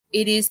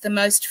It is the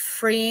most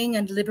freeing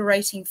and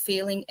liberating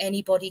feeling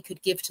anybody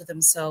could give to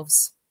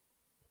themselves.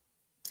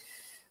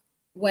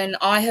 When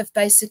I have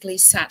basically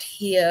sat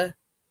here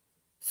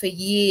for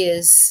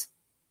years,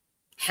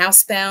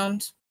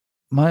 housebound.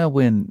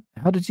 Mairwyn,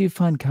 how did you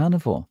find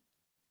carnivore?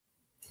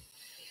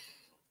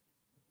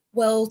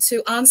 Well,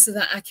 to answer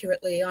that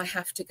accurately, I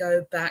have to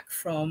go back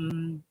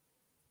from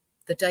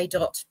the day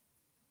dot.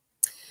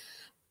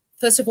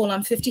 First of all,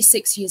 I'm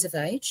 56 years of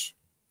age.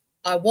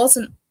 I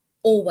wasn't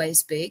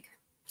always big.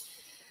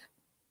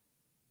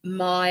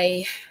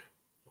 My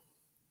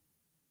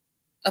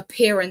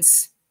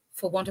appearance,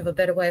 for want of a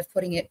better way of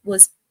putting it,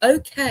 was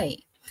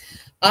okay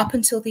up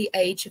until the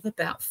age of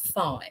about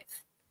 5.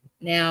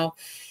 Now,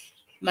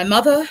 my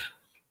mother,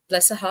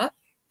 bless her heart,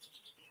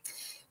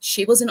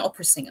 she was an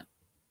opera singer.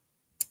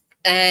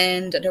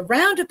 And at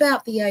around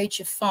about the age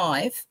of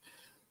 5,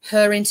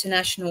 her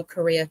international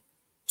career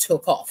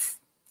took off.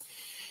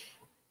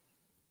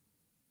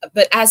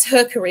 But as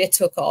her career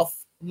took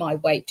off, my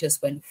weight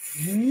just went,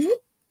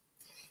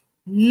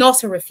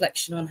 not a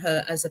reflection on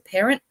her as a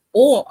parent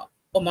or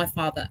on my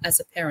father as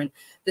a parent.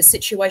 The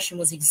situation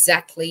was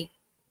exactly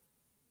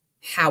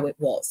how it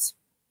was.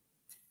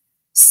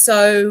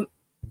 So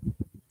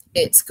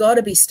it's got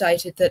to be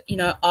stated that, you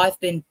know, I've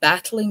been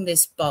battling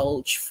this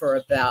bulge for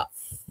about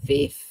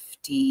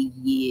 50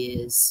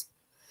 years.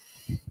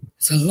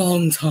 It's a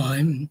long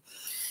time.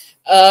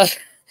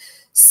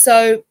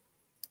 So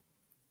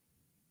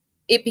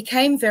it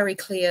became very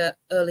clear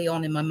early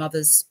on in my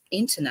mother's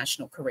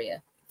international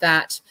career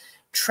that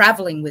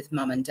traveling with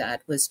mum and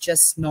dad was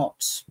just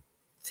not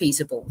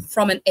feasible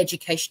from an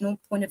educational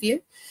point of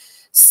view.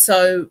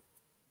 So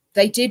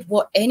they did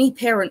what any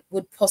parent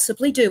would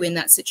possibly do in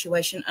that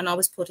situation, and I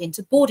was put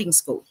into boarding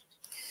school.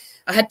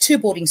 I had 2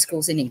 boarding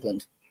schools in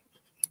England.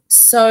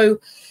 So,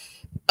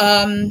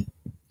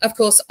 of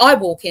course, I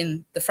walk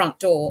in the front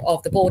door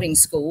of the boarding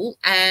school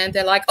and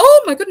they're like,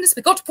 oh, my goodness,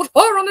 we've got to put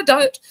her on a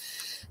diet.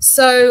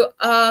 So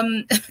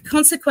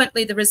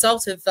consequently, the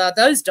result of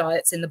those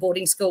diets in the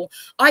boarding school,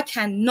 I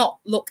cannot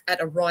look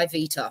at a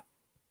Ryvita.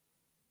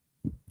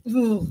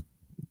 Can't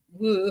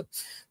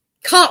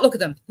look at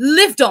them.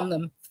 Lived on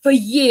them for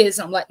years.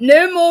 I'm like,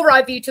 no more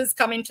Ryvitas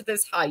come into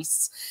this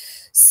house.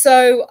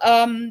 So,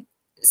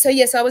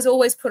 yes, I was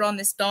always put on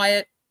this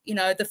diet. You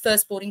know, the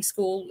first boarding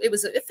school, it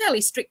was a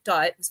fairly strict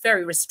diet. It was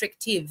very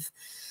restrictive.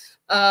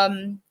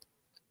 Then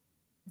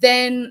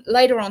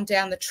later on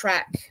down the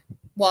track,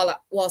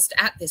 whilst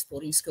at this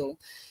boarding school,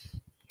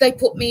 they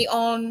put me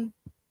on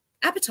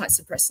appetite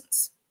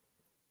suppressants.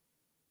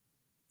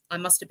 I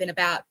must have been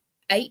about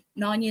 8,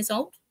 9 years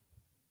old.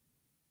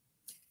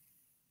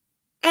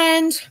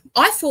 And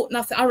I thought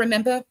nothing. I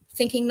remember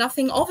thinking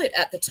nothing of it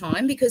at the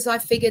time because I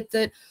figured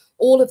that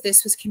all of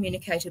this was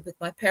communicated with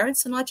my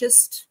parents and I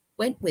just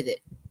went with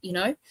it, you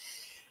know.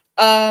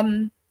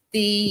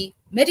 The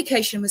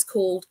medication was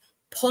called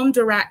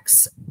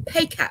Ponderax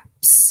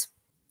Paycaps.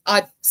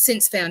 I've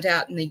since found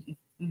out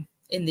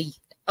in the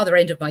other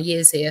end of my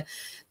years here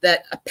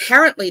that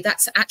apparently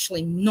that's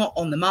actually not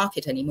on the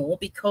market anymore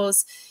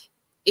because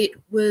it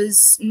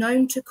was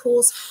known to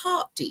cause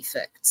heart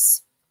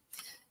defects.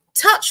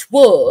 Touch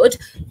wood,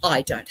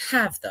 I don't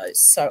have those.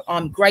 So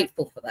I'm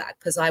grateful for that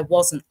because I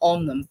wasn't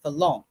on them for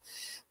long.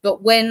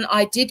 But when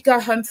I did go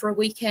home for a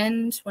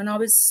weekend, when I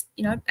was,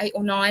 you know, 8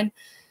 or 9,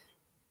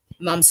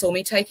 Mum saw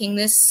me taking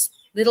this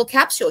little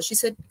capsule. She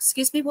said,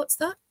 excuse me, what's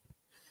that?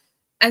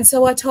 And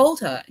so I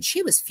told her, and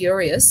she was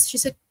furious. She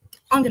said,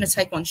 I'm going to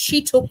take one.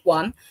 She took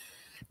one,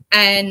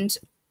 and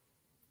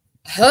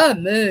her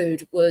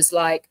mood was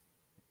like,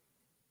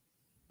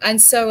 and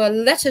so a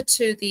letter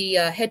to the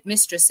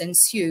headmistress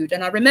ensued.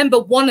 And I remember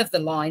one of the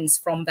lines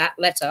from that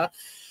letter.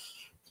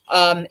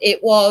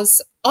 It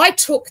was, I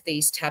took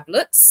these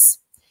tablets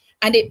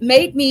and it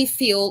made me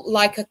feel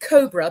like a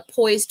cobra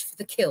poised for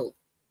the kill.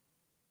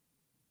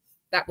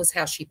 That was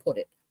how she put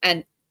it.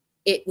 And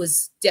it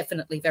was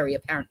definitely very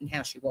apparent in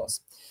how she was.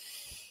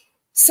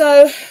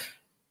 So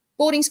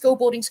boarding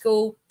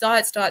school,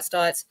 diets.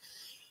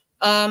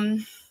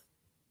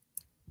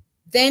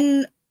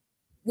 Then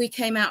we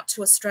came out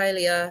to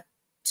Australia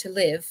to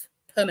live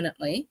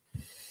permanently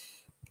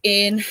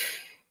in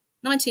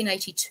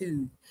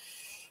 1982.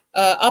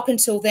 Up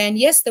until then,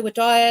 yes, there were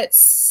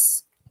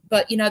diets,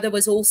 but, you know, there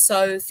was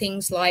also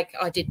things like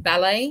I did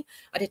ballet,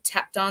 I did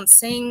tap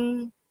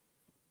dancing,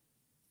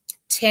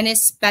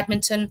 tennis,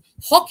 badminton,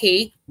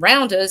 hockey,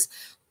 rounders.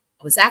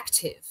 I was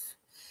active.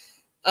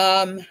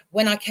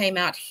 When I came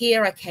out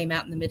here, I came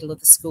out in the middle of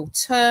the school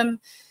term.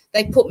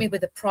 They put me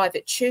with a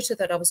private tutor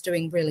that I was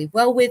doing really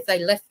well with.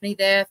 They left me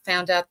there,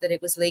 found out that it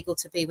was legal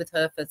to be with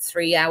her for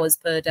 3 hours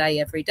per day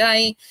every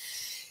day.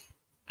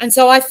 And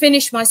so I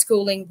finished my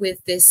schooling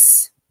with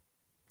this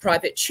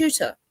private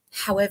tutor.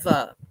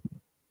 However,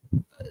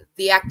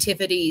 the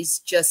activities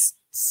just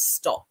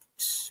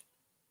stopped.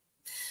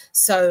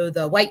 So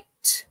the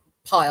weight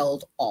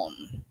piled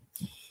on.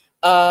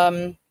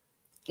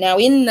 Now,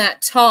 in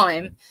that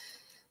time,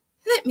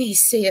 let me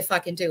see if I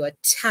can do a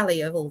tally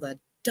of all the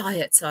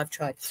diets I've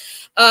tried.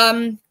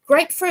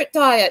 Grapefruit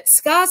diet,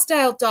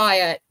 Scarsdale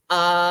diet,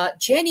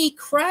 Jenny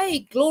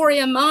Craig,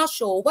 Gloria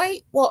Marshall,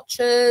 Weight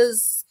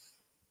Watchers,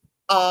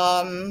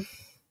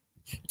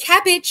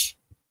 cabbage,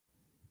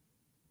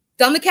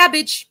 done the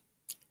cabbage,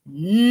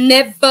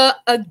 never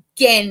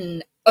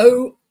again.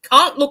 Oh,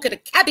 can't look at a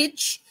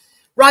cabbage.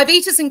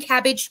 Rivetas and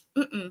cabbage,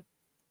 no.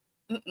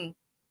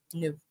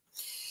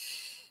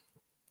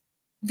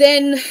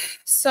 Then,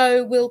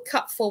 so we'll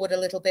cut forward a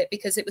little bit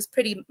because it was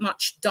pretty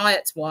much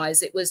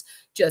diet-wise, it was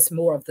just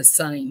more of the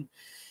same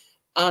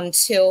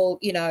until,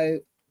 you know,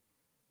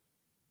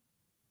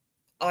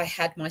 I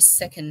had my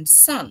second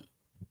son.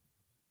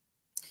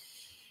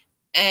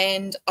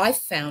 And I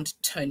found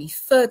Tony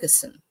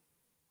Ferguson.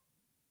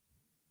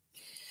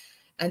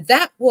 And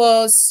that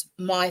was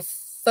my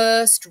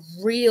first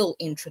real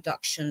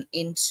introduction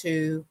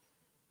into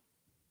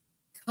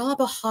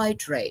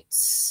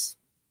carbohydrates,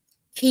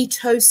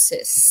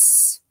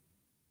 ketosis,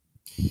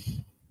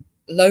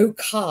 low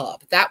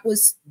carb. That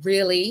was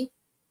really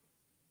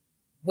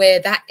where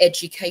that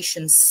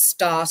education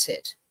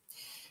started.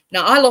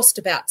 Now, I lost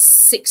about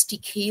 60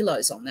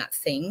 kilos on that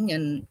thing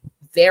and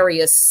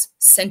various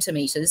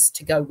centimeters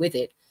to go with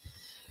it.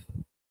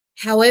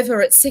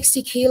 However, at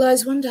 60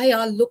 kilos, one day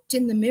I looked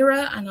in the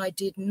mirror and I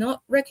did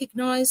not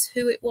recognize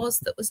who it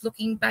was that was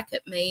looking back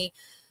at me,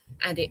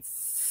 and it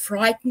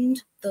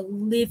frightened the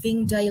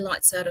living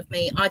daylights out of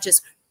me. I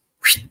just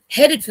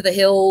headed for the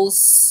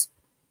hills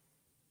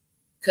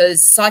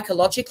because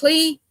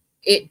psychologically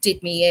it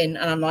did me in,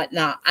 and I'm like,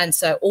 nah. And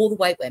so all the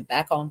weight went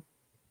back on.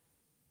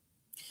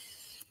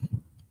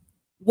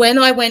 When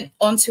I went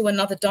onto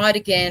another diet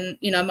again,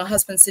 you know, my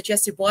husband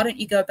suggested, why don't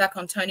you go back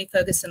on Tony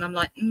Ferguson? I'm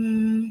like,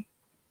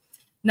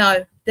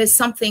 no, there's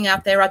something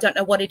out there. I don't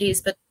know what it is,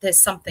 but there's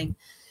something.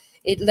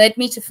 It led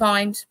me to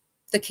find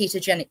the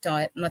ketogenic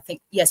diet. And I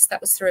think, yes,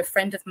 that was through a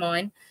friend of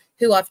mine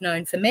who I've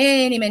known for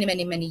many, many,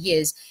 many, many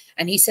years.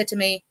 And he said to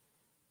me,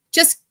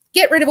 just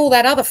get rid of all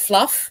that other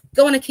fluff,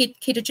 go on a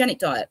ketogenic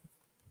diet.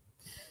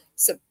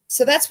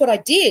 So that's what I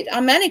did. I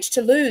managed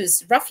to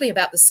lose roughly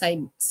about the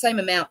same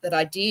amount that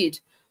I did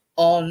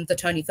on the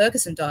Tony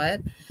Ferguson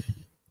diet.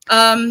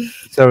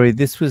 Sorry,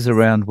 this was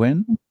around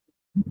when?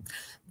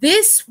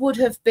 This would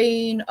have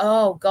been,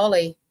 oh,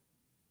 golly.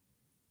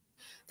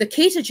 The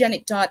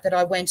ketogenic diet that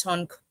I went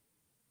on,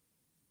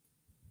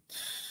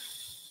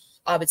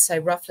 I would say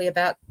roughly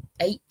about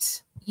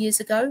 8 years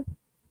ago,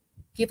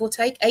 give or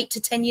take, 8 to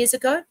 10 years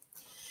ago.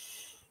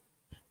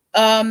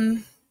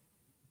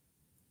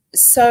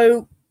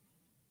 So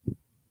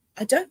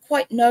I don't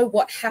quite know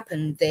what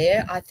happened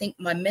there. I think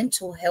my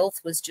mental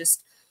health was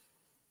just,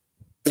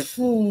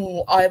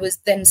 I was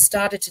then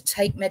started to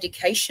take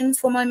medication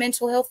for my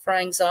mental health, for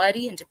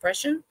anxiety and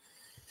depression.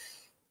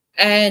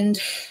 And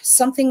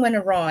something went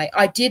awry.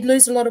 I did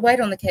lose a lot of weight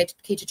on the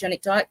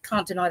ketogenic diet.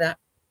 Can't deny that.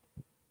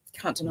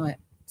 Can't deny it.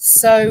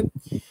 So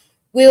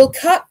we'll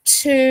cut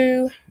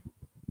to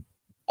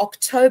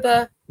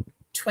October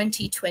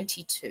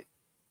 2022.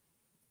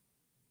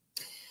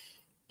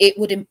 It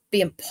would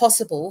be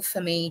impossible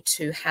for me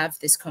to have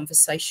this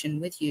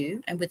conversation with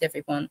you and with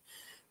everyone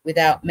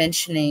without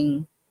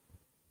mentioning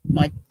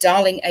my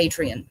darling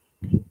Adrian.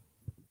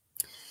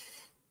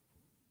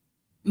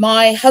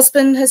 My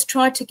husband has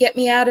tried to get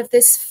me out of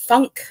this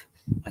funk.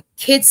 My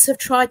kids have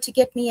tried to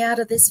get me out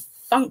of this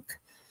funk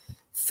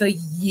for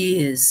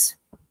years.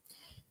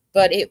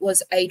 But it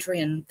was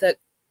Adrian that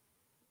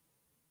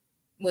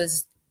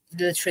was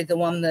literally the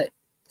one that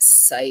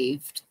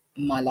saved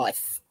my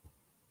life.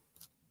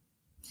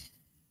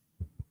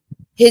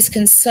 His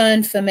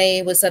concern for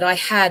me was that I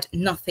had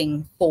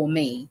nothing for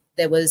me.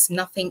 There was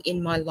nothing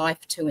in my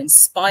life to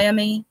inspire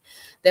me.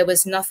 There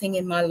was nothing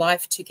in my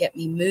life to get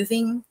me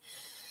moving.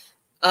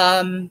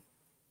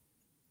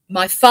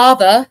 My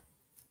father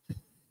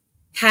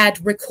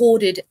had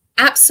recorded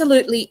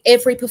absolutely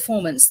every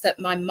performance that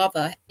my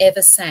mother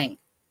ever sang.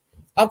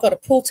 I've got a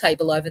pool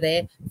table over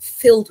there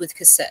filled with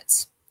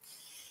cassettes.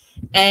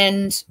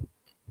 And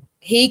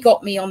he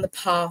got me on the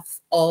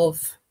path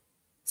of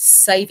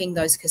saving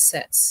those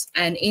cassettes.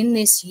 And in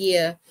this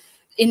year,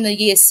 in the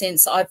year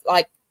since, I've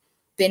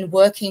been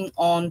working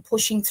on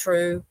pushing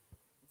through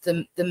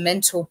the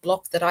mental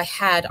block that I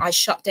had. I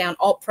shut down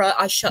opera.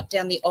 I shut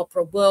down the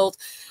opera world.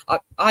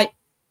 I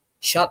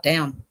shut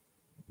down.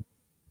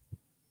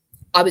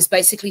 I was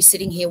basically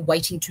sitting here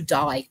waiting to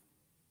die.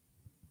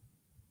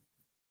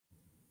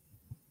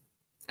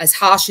 As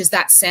harsh as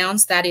that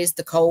sounds, that is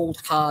the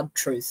cold, hard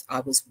truth. I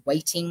was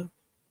waiting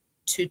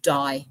to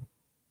die.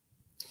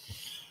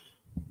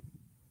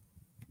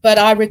 But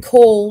I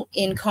recall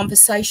in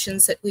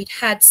conversations that we'd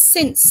had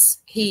since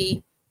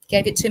he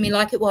gave it to me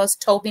like it was,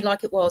 told me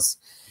like it was,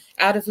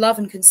 out of love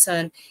and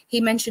concern,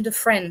 he mentioned a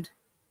friend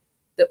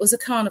that was a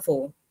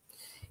carnivore.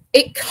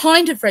 It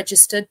kind of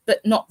registered,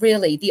 but not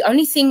really. The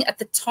only thing at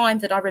the time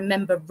that I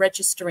remember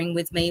registering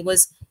with me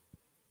was,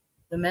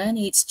 the man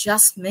eats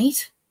just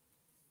meat?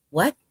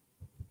 What?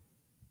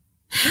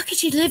 How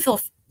could you live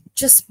off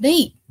just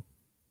meat?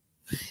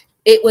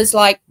 It was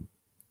like,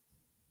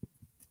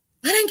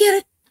 I don't get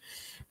it.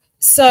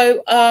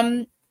 So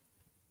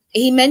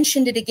he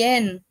mentioned it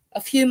again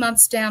a few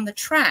months down the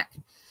track.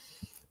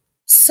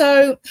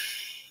 So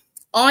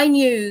I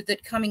knew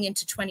that coming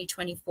into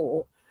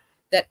 2024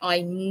 that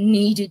I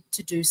needed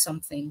to do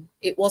something.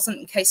 It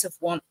wasn't a case of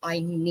want, I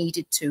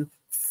needed to,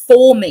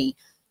 for me,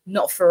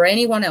 not for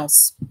anyone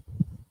else.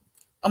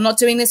 I'm not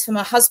doing this for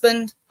my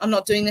husband. I'm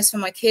not doing this for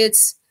my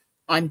kids.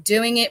 I'm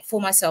doing it for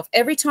myself.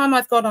 Every time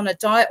I've got on a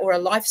diet or a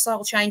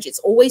lifestyle change, it's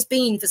always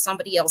been for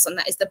somebody else. And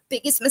that is the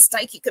biggest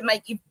mistake you could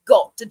make. You've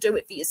got to do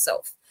it for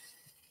yourself.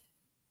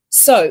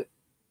 So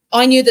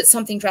I knew that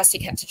something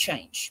drastic had to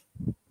change.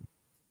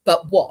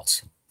 But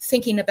what?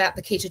 Thinking about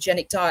the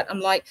ketogenic diet,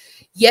 I'm like,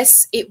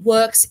 yes, it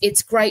works.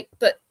 It's great.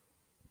 But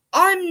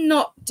I'm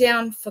not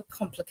down for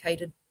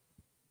complicated.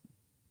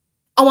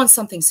 I want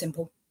something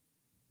simple.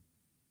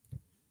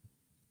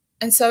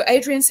 And so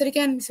Adrian said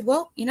again, he said,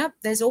 well, you know,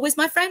 there's always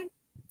my friend,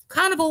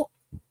 carnivore.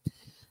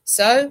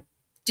 So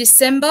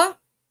December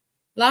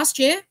last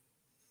year,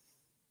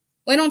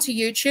 went onto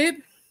YouTube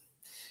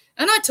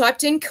and I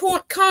typed in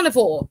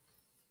carnivore.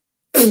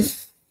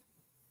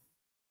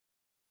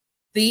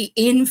 The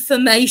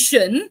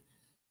information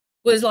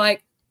was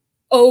like,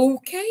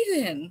 okay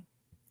then.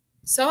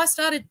 So I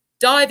started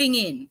diving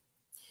in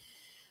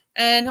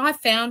and I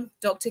found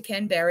Dr.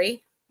 Ken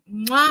Berry,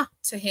 mwah,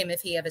 to him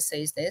if he ever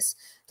sees this,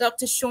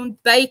 Dr. Sean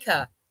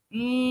Baker,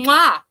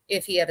 mwah,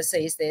 if he ever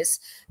sees this,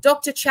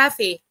 Dr.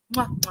 Chaffee,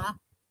 mwah, mwah,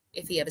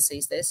 if he ever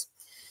sees this.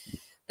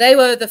 They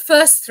were the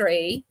first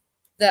three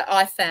that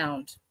I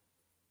found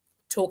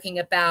talking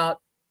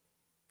about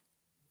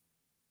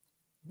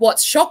what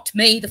shocked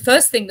me. The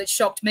first thing that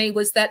shocked me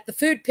was that the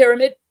food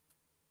pyramid,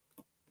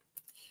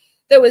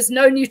 there was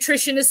no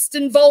nutritionist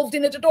involved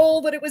in it at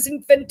all, that it was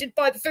invented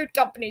by the food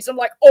companies. I'm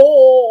like,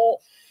 oh,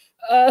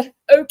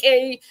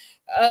 okay.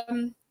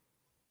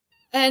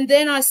 And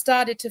then I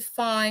started to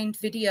find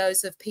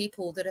videos of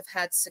people that have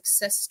had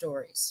success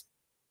stories.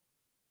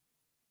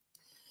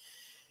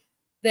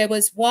 There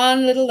was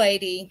one little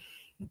lady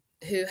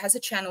who has a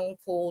channel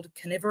called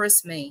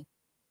Carnivorous Me.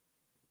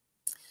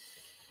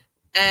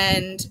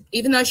 And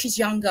even though she's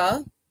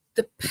younger,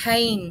 the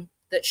pain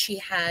that she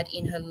had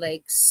in her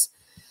legs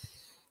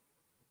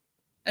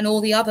and all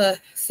the other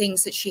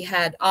things that she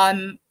had,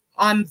 I'm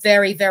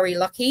very, very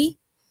lucky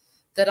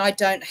that I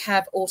don't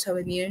have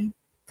autoimmune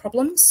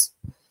problems.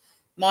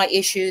 My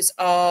issues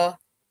are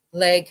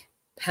leg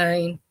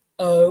pain.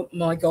 Oh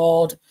my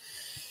God.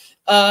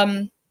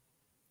 But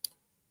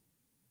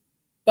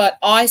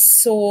I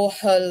saw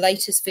her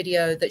latest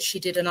video that she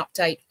did an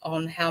update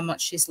on how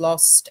much she's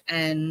lost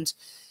and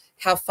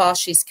how far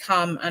she's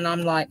come. And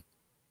I'm like,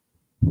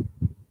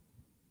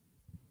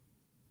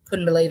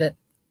 couldn't believe it.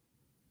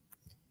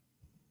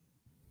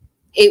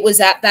 It was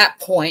at that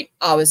point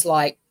I was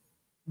like,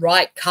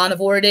 right,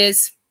 carnivore it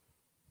is.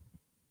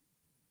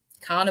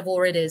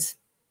 Carnivore it is.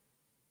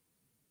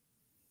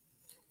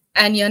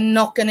 And you're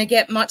not going to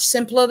get much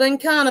simpler than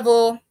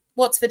carnivore.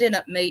 What's for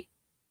dinner? Meat.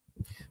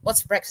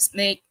 What's for breakfast?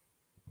 Meat.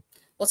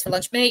 What's for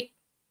lunch? Meat.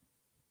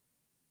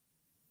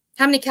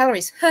 How many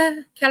calories?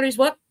 Calories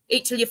what?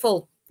 Eat till you're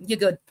full. You're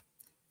good.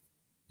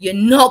 You're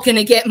not going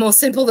to get more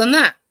simple than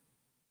that.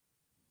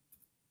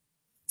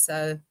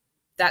 So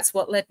that's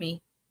what led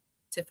me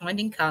to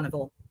finding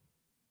carnivore.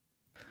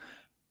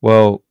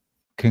 Well,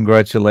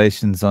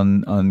 congratulations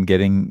on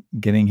getting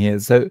here.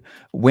 So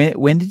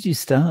when did you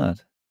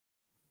start?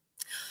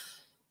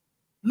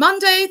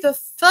 Monday, the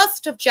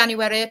 1st of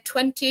January,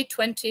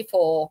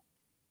 2024.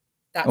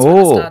 That's when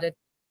I started.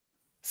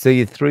 So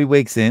you're 3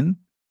 weeks in,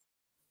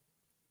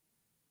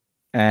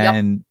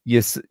 and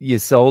yep. you're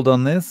sold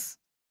on this?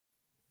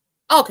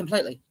 Oh,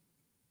 completely.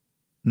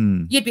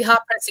 You'd be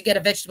hard-pressed to get a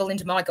vegetable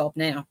into my gob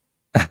now.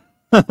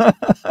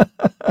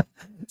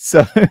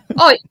 So.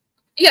 Oh,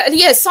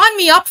 yeah. Sign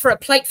me up for a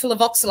plate full of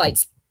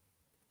oxalates.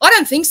 I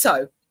don't think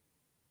so.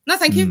 No,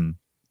 thank you.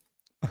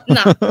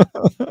 No.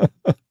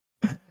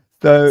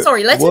 So,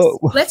 sorry, lettuce?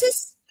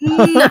 Lettuce?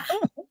 No.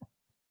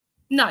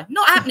 No,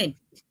 not happening.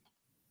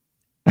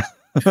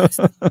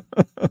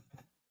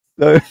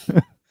 So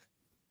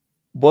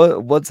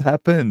what's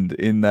happened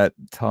in that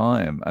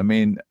time? I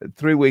mean,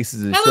 3 weeks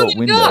is a short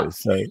window.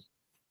 So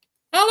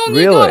how long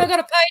you got? I got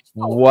a page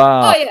full.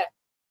 Wow. Oh yeah.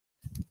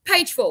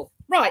 Page full.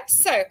 Right.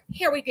 So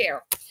here we go.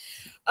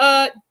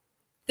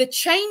 The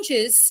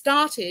changes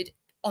started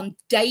on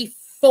day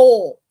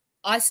 4.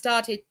 I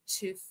started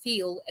to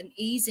feel an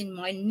ease in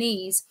my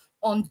knees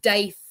on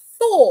day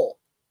 4.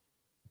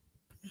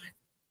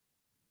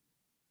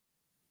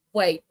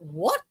 Wait,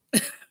 what?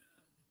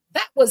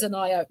 That was an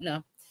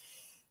eye-opener.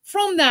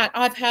 From that,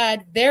 I've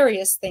had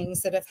various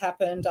things that have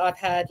happened. I've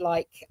had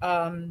like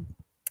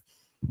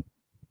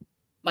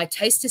my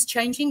taste is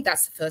changing.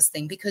 That's the first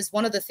thing, because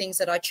one of the things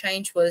that I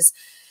changed was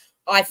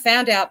I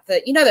found out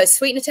that, you know, those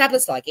sweetener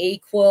tablets like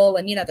Equal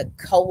and, you know, the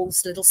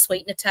Coles little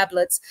sweetener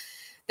tablets,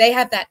 they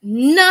have that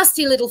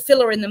nasty little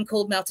filler in them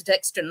called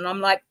maltodextrin. And I'm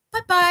like,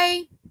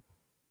 bye-bye.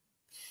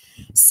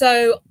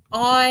 So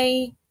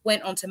I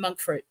went on to monk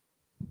fruit.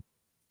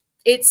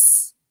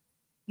 It's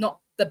not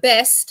the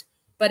best,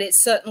 but it's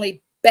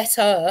certainly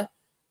better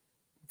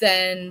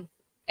than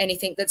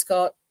anything that's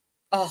got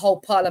a whole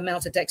pile of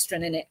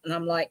maltodextrin in it. And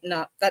I'm like,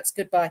 no, that's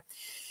goodbye.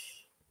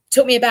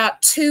 Took me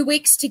about 2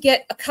 weeks to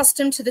get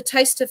accustomed to the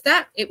taste of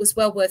that. It was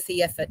well worth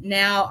the effort.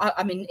 Now,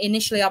 I mean,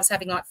 initially I was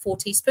having like 4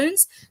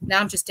 teaspoons.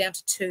 Now I'm just down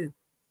to 2.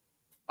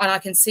 And I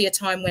can see a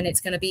time when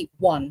it's going to be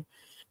 1.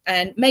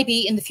 And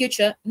maybe in the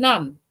future,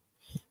 none.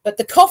 But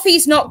the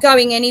coffee's not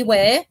going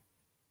anywhere.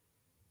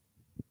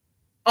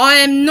 I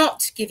am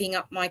not giving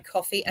up my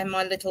coffee and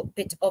my little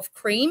bit of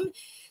cream.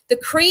 The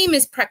cream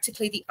is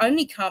practically the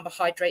only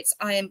carbohydrates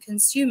I am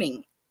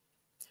consuming.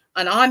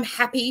 And I'm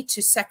happy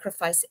to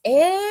sacrifice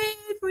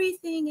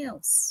everything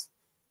else,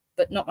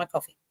 but not my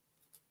coffee.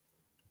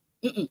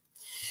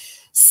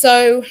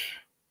 So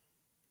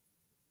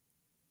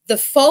the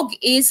fog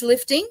is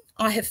lifting.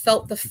 I have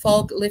felt the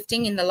fog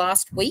lifting in the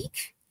last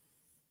week.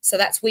 So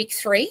that's week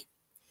 3.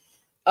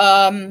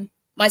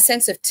 My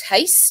sense of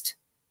taste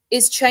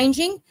is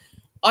changing.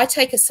 I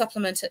take a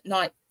supplement at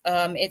night.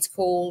 It's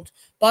called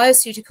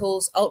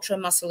Bioceuticals Ultra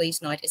Muscle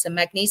Ease Night. It's a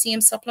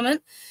magnesium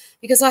supplement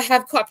because I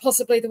have quite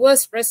possibly the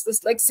worst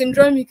restless leg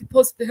syndrome you could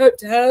possibly hope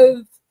to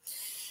have.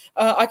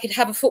 I could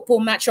have a football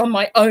match on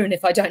my own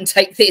if I don't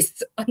take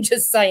this. I'm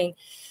just saying.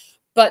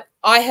 But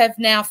I have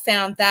now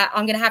found that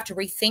I'm going to have to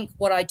rethink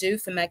what I do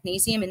for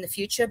magnesium in the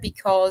future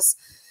because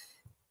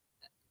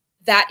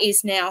that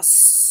is now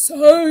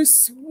so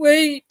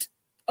sweet.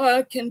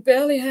 I can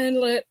barely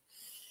handle it.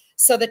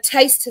 So the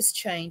taste has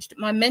changed.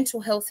 My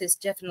mental health is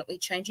definitely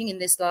changing in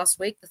this last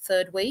week, the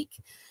 3rd week.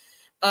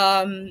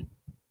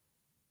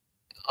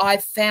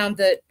 I've found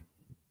that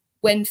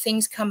when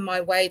things come my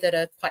way that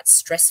are quite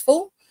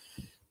stressful,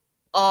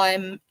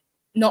 I'm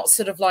not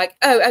sort of like,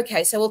 oh,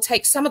 okay, so we'll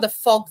take some of the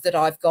fog that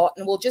I've got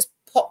and we'll just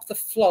pop the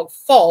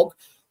fog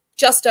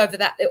just over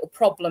that little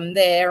problem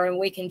there and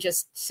we can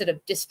just sort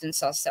of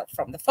distance ourselves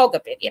from the fog a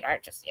bit, you know,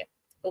 just, yeah,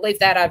 we'll leave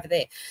that over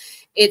there.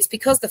 It's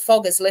because the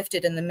fog has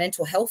lifted and the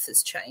mental health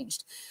has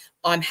changed.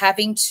 I'm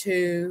having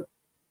to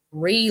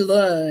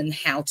relearn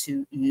how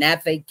to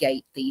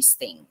navigate these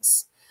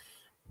things.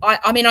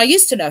 I mean, I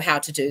used to know how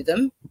to do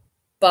them,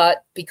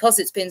 but because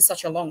it's been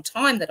such a long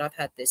time that I've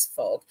had this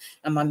fog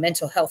and my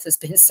mental health has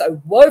been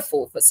so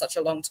woeful for such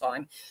a long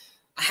time,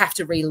 I have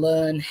to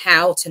relearn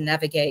how to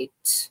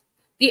navigate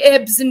the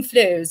ebbs and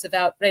flows of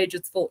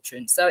outrageous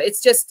fortune. So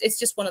it's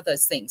just one of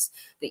those things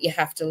that you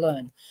have to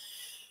learn.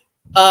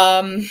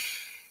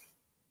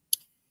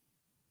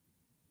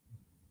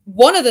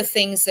 One of the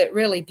things that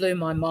really blew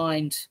my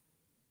mind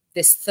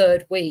this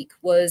 3rd week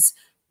was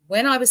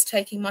when I was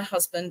taking my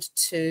husband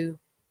to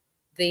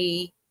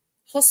the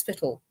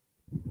hospital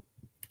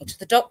or to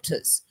the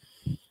doctors.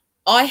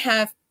 I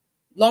have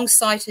I'm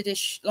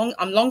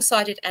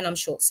long-sighted and I'm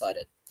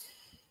short-sighted.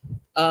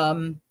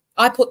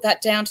 I put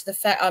that down to the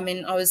fact, I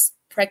mean, I was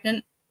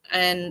pregnant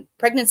and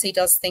pregnancy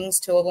does things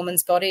to a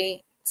woman's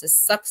body. It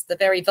just sucks the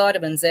very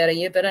vitamins out of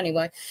you. But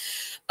anyway,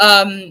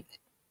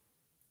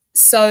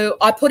 so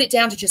I put it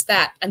down to just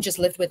that and just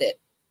lived with it.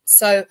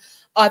 So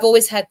I've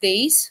always had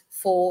these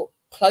for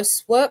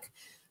close work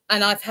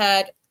and I've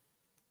had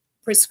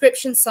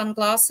prescription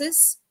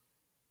sunglasses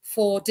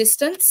for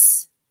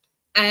distance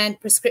and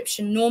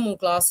prescription normal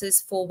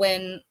glasses for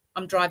when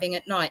I'm driving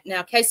at night.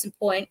 Now, case in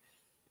point,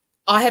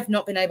 I have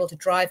not been able to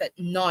drive at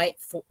night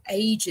for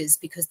ages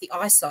because the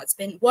eyesight's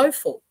been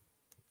woeful,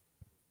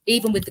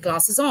 even with the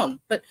glasses on.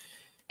 But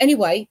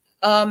anyway,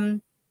 so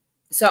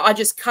I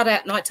just cut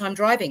out nighttime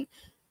driving.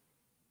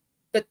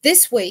 But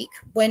this week,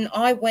 when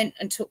I went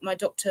and took my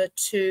husband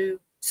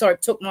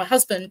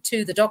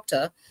to the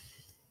doctor,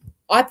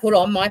 I put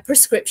on my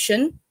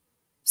prescription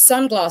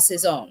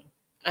sunglasses on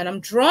and I'm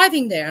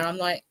driving there and I'm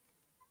like,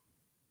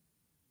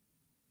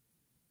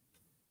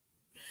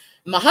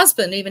 my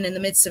husband, even in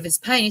the midst of his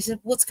pain, he said,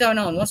 what's going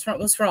on? What's wrong?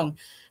 What's wrong?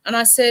 And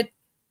I said,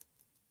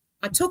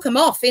 I took him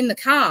off in the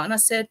car and I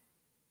said,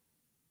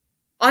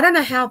 I don't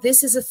know how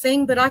this is a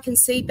thing, but I can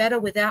see better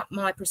without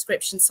my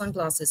prescription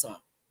sunglasses on.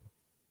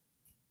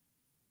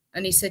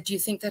 And he said, do you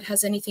think that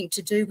has anything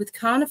to do with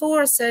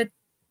carnivore? I said,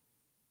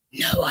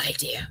 no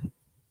idea.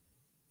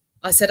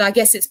 I said, I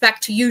guess it's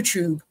back to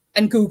YouTube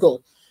and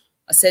Google.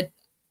 I said,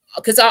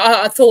 because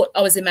I thought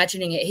I was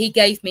imagining it. He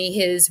gave me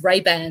his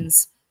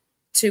Ray-Bans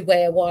to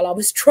wear while I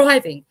was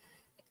driving.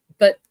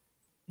 But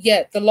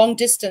yeah, the long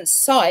distance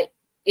sight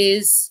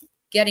is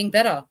getting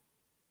better.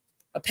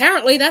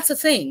 Apparently that's a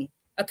thing,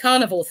 a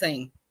carnivore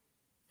thing.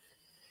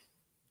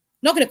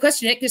 Not going to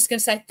question it, just going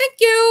to say, thank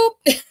you.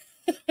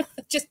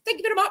 Just thank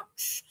you very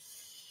much.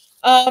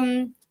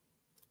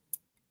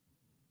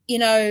 You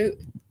know,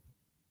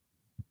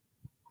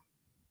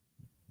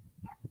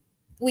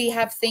 we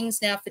have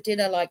things now for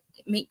dinner like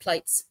meat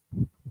plates.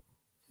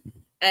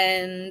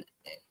 And,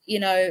 you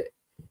know,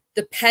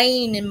 the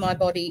pain in my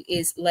body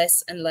is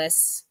less and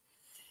less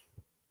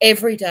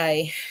every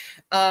day.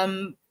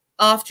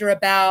 After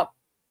about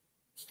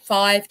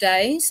 5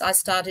 days, I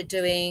started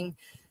doing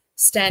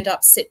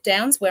stand-up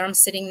sit-downs where I'm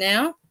sitting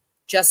now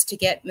just to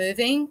get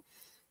moving.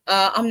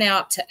 I'm now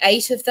up to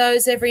 8 of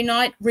those every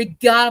night,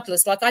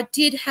 regardless. Like I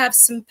did have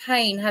some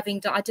pain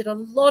I did a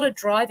lot of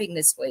driving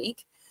this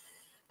week.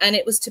 And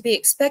it was to be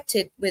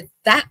expected with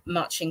that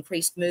much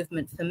increased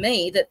movement for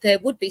me that there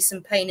would be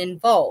some pain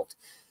involved.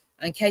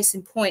 And case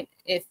in point,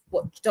 if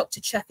what Dr.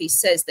 Chaffee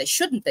says there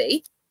shouldn't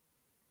be,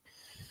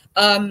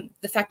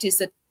 the fact is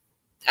that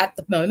at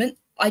the moment,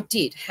 I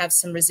did have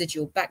some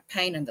residual back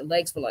pain and the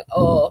legs were like,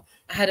 oh,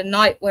 I had a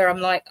night where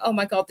I'm like, oh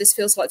my God, this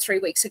feels like 3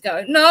 weeks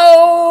ago.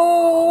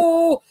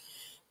 No.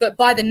 But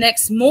by the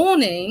next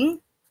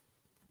morning,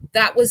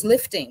 that was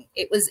lifting.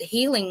 It was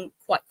healing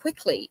quite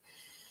quickly.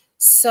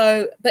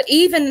 So, but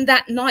even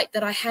that night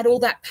that I had all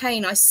that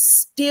pain, I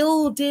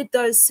still did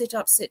those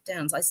sit-ups,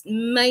 sit-downs. I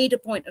made a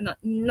point of,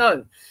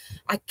 no,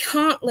 I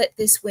can't let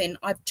this win.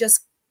 I've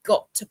just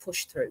got to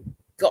push through,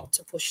 got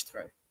to push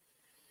through.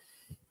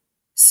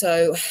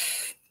 So,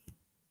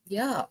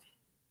 yeah.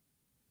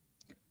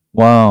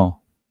 Wow.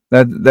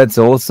 That's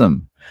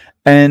awesome.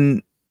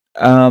 And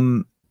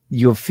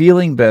you're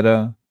feeling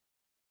better.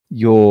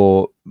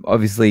 You're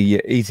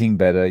eating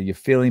better. You're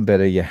feeling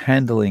better. You're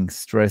handling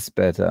stress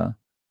better.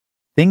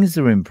 Things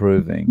are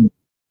improving.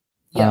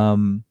 Yeah.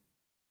 And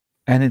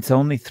it's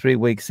only 3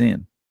 weeks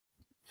in.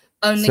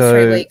 Only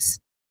 3 weeks.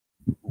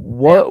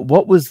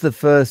 What was the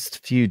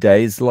first few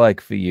days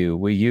like for you?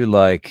 Were you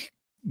like,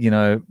 you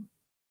know,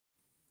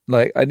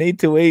 like I need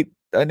to eat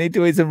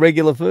some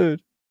regular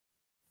food?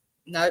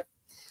 No.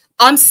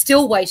 I'm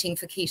still waiting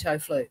for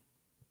keto flu.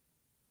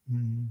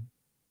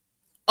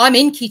 I'm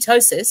in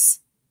ketosis,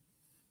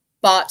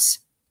 but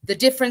the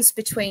difference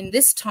between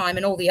this time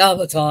and all the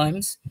other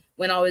times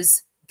when I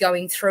was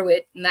going through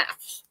it, and that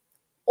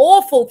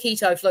awful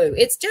keto flu,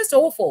 it's just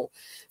awful.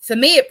 For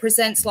me, it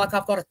presents like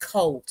I've got a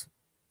cold,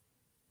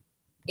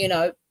 you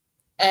know,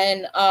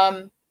 and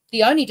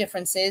the only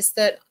difference is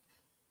that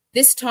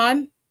this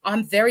time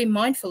I'm very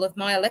mindful of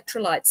my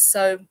electrolytes.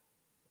 So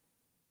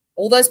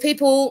all those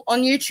people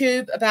on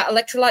YouTube about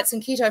electrolytes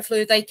and keto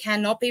flu, they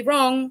cannot be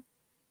wrong,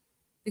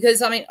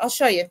 because, I mean, I'll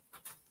show you.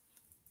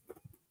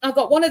 I've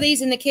got one of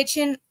these in the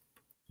kitchen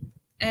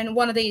and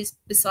one of these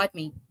beside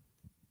me.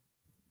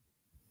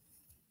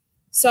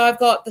 So I've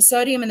got the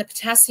sodium and the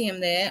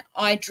potassium there.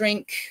 I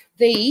drink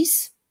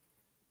these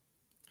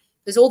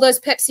because all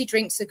those Pepsi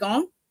drinks are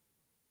gone.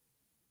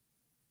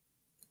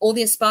 All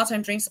the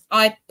aspartame drinks.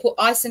 I put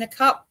ice in a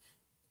cup,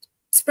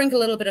 sprinkle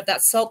a little bit of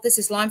that salt. This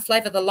is lime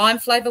flavor. The lime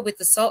flavor with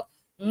the salt,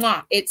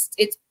 mwah, it's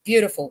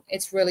beautiful.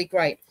 It's really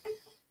great.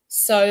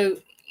 So,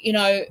 you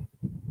know,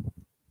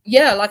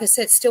 yeah, like I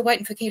said, still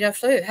waiting for keto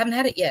flu. Haven't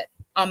had it yet.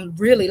 I'm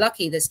really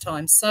lucky this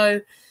time.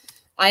 So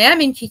I am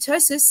in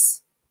ketosis.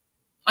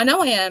 I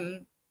know I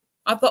am.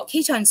 I've got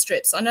ketone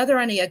strips. I know they're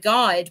only a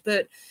guide,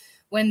 but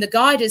when the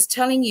guide is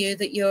telling you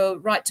that you're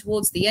right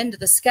towards the end of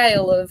the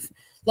scale of,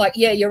 like,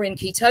 yeah, you're in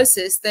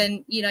ketosis,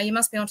 then, you know, you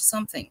must be onto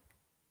something.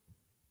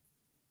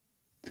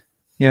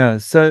 Yeah.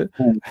 So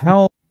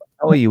how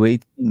are you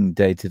eating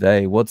day to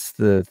day? What's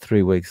the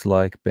 3 weeks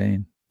like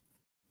been?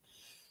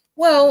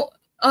 Well,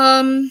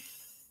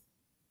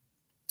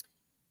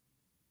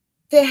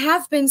 there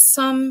have been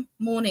some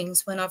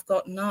mornings when I've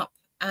gotten up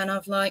and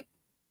I've like,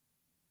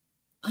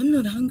 I'm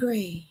not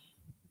hungry.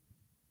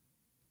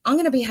 I'm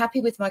going to be happy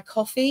with my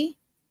coffee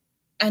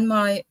and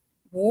my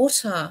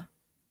water.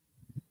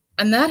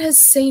 And that has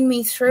seen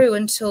me through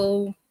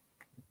until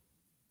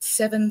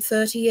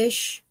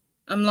 7:30-ish.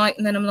 And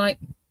then I'm like,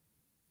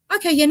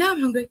 okay, yeah, now I'm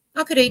hungry.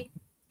 I could eat.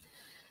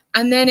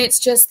 And then it's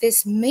just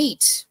this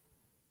meat.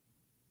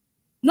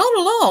 Not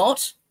a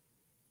lot.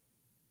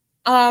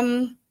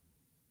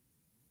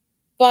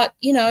 But,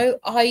 you know,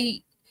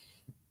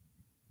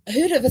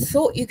 who'd ever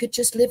thought you could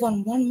just live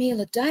on one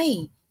meal a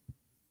day?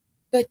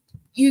 But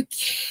you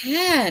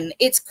can.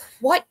 It's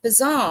quite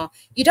bizarre.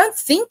 You don't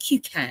think you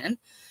can.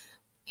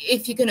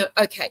 If you're going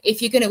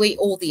to eat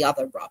all the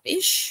other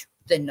rubbish,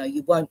 then no,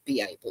 you won't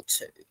be able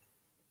to.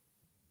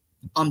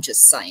 I'm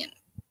just saying.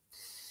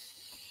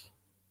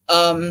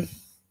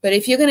 But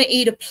if you're going to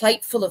eat a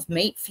plate full of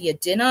meat for your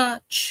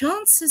dinner,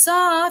 chances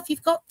are, if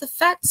you've got the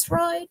fats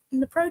right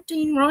and the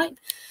protein right,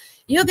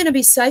 you're going to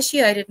be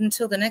satiated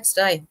until the next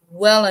day.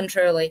 Well and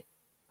truly.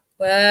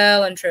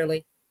 Well and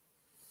truly.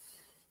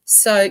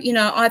 So, you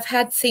know, I've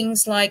had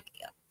things like,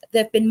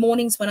 there have been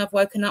mornings when I've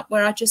woken up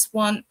where I just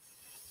want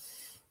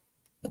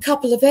a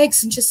couple of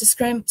eggs and just a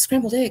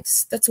scrambled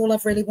eggs. That's all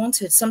I've really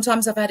wanted.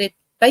 Sometimes I've added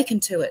bacon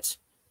to it.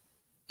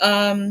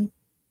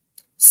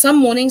 Some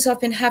mornings I've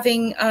been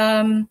having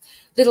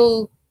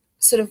little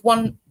sort of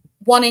one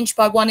inch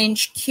by 1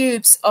 inch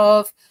cubes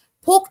of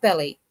pork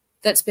belly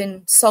that's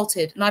been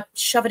salted, and I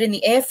shove it in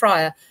the air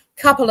fryer.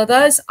 A couple of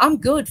those, I'm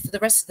good for the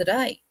rest of the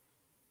day.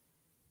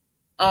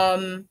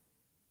 And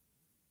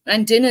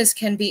dinners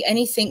can be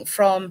anything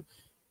from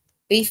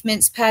beef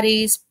mince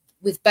patties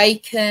with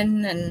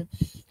bacon, and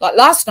like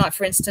last night,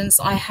 for instance,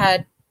 I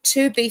had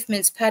 2 beef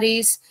mince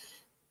patties,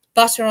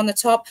 butter on the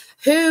top.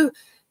 Who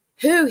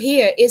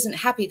here isn't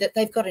happy that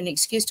they've got an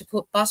excuse to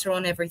put butter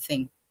on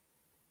everything?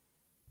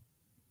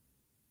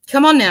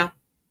 Come on now.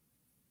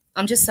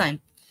 I'm just saying.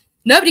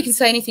 Nobody can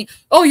say anything.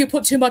 Oh, you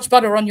put too much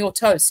butter on your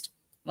toast.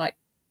 Like,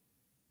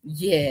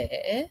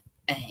 yeah,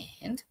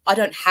 and I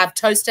don't have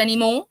toast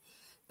anymore.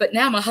 But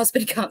now my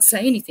husband can't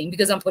say anything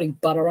because I'm putting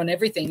butter on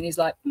everything. And he's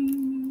like,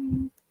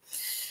 mm.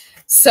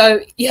 So,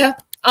 yeah,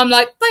 I'm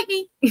like, bite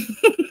me.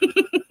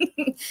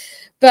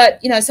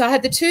 But, you know, so I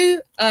had the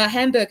 2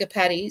 hamburger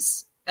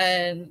patties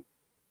and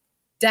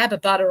dab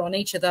of butter on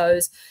each of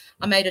those.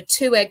 I made a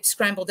 2-egg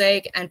scrambled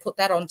egg and put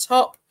that on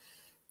top.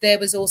 There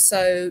was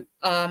also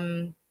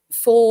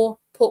 4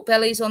 pork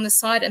bellies on the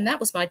side, and that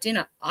was my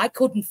dinner. I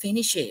couldn't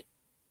finish it.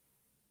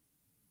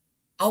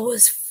 I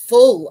was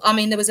full. I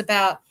mean, there was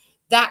about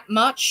that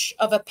much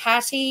of a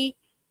patty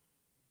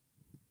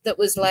that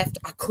was left.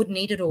 I couldn't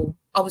eat it all.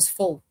 I was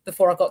full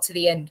before I got to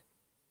the end.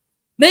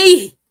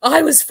 Me,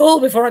 I was full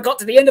before I got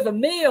to the end of a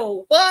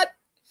meal. What?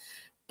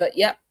 But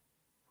yeah.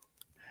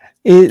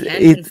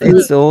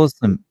 It's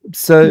awesome.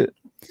 So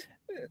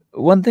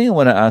one thing I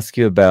want to ask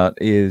you about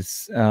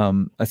is,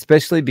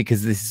 especially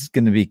because this is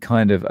going to be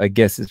kind of, I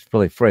guess it's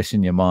probably fresh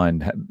in your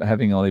mind,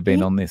 having only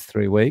been on this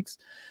 3 weeks.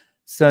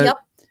 So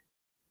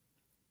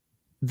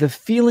the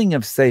feeling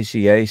of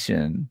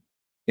satiation,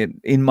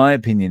 in my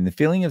opinion, the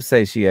feeling of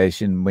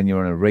satiation when you're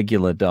on a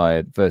regular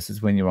diet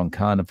versus when you're on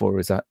carnivore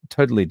is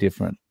totally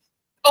different.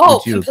 Oh,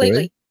 completely.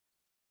 Agree?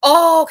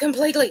 Oh,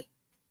 completely.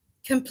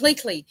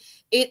 Completely.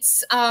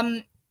 It's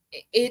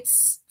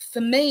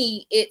for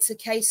me, it's a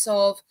case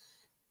of,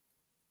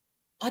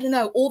 I don't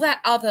know, all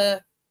that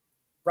other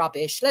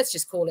rubbish, let's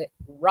just call it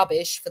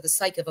rubbish for the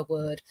sake of a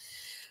word.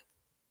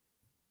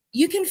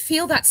 You can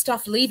feel that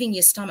stuff leaving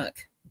your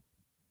stomach.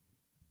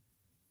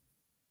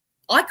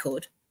 I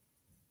could.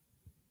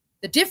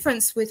 The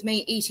difference with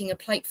me eating a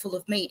plate full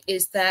of meat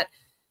is that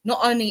not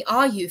only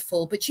are you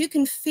full, but you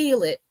can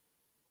feel it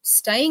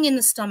staying in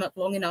the stomach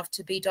long enough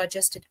to be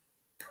digested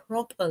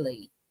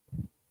properly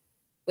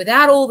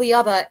without all the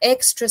other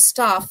extra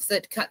stuff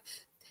that,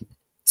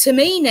 to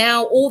me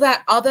now, all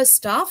that other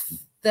stuff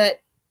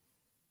that,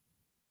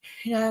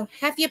 you know,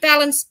 have your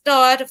balanced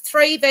diet of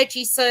 3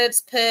 veggie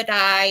serves per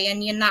day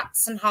and your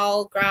nuts and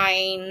whole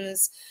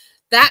grains,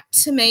 that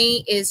to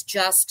me is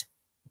just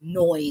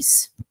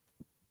noise.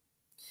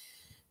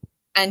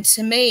 And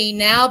to me,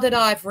 now that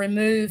I've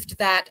removed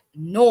that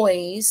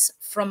noise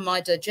from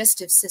my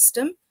digestive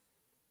system,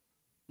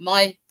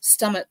 my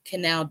stomach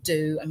can now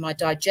do, and my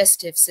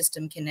digestive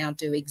system can now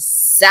do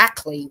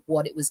exactly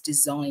what it was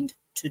designed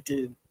to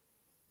do.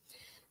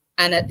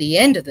 And at the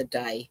end of the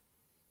day,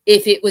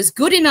 if it was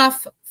good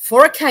enough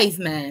for a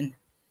caveman,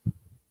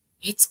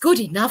 it's good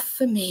enough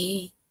for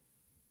me.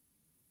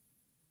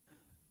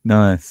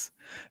 Nice.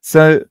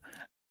 So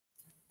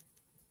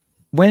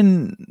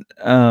when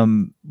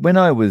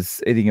I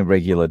was eating a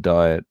regular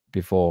diet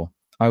before,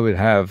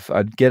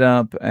 I'd get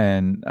up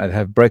and I'd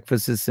have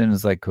breakfast as soon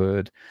as I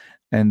could.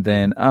 And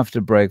then after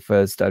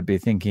breakfast, I'd be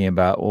thinking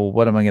about, well,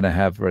 what am I going to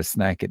have for a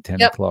snack at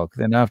 10 o'clock?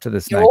 Then after the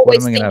snack, what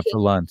am I going to have for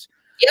lunch?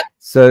 Yep.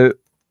 So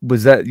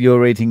was that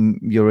your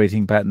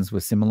eating patterns were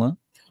similar?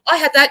 I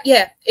had that,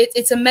 yeah.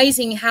 It's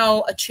amazing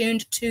how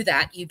attuned to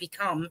that you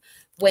become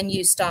when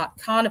you start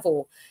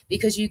carnivore,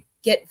 because you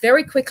get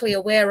very quickly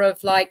aware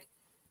of, like,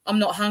 I'm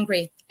not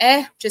hungry.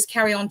 Just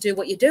carry on, do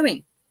what you're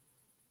doing.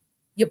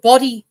 Your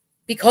body,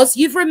 because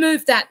you've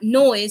removed that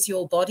noise,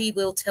 your body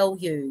will tell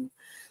you.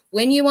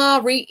 When you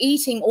are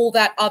eating all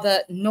that other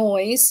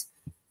noise,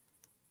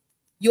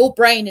 your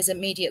brain is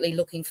immediately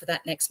looking for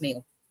that next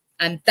meal.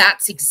 And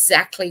that's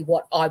exactly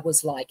what I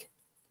was like.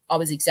 I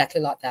was exactly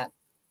like that.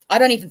 I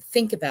don't even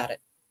think about it.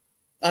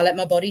 I let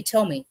my body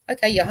tell me,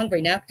 okay, you're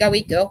hungry now. Go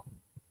eat, girl.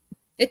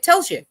 It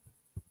tells you.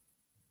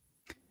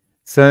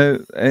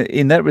 So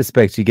in that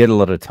respect, you get a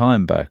lot of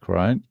time back,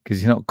 right?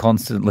 Because you're not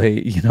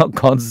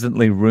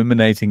constantly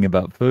ruminating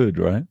about food,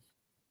 right?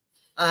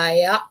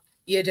 Yeah.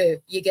 You do.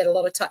 You get a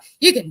lot of time.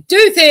 You can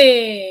do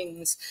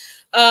things.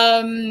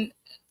 I mean,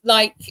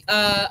 I've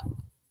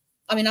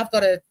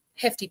got a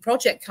hefty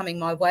project coming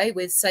my way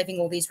with saving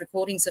all these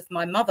recordings of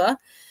my mother.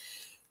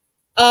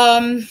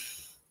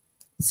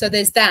 So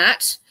there's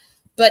that.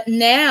 But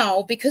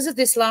now, because of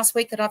this last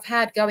week that I've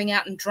had going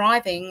out and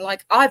driving,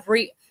 like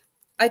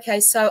okay,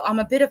 so I'm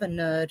a bit of a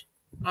nerd.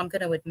 I'm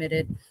going to admit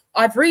it.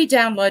 I've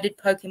re-downloaded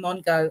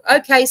Pokemon Go.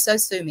 Okay, so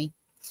sue me.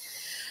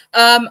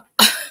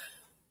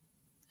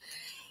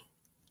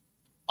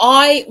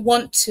 I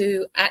want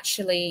to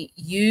actually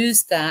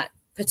use that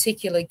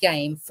particular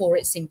game for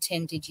its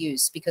intended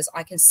use, because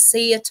I can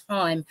see a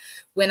time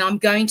when I'm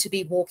going to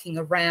be walking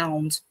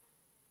around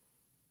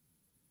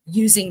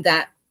using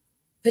that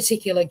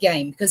particular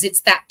game, because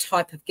it's that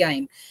type of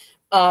game.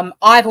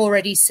 I've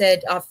already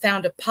said I've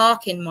found a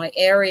park in my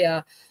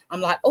area. I'm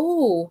like,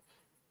 oh,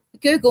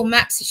 Google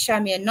Maps has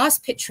shown me a nice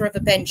picture of a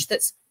bench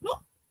that's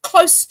not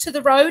close to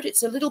the road.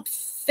 It's a little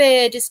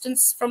fair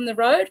distance from the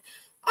road.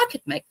 I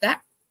could make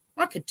that.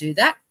 I could do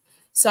that.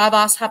 So I've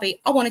asked hubby,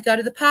 I want to go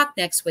to the park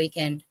next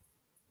weekend.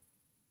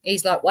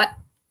 He's like, what?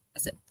 I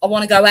said, I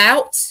want to go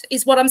out,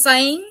 is what I'm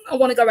saying. I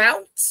want to go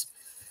out.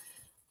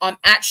 I'm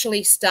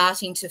actually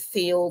starting to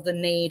feel the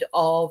need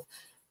of,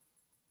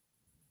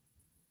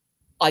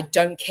 I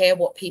don't care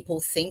what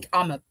people think.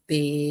 I'm a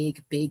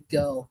big, big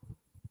girl.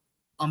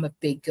 I'm a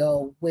big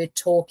girl. We're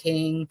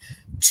talking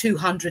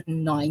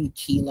 209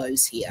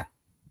 kilos here.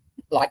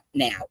 like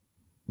now.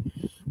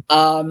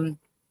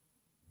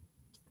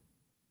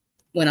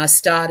 When I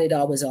started,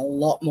 I was a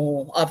lot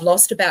more. I've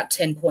lost about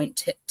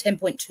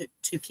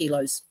 10.2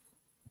 kilos,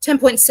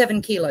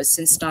 10.7 kilos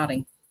since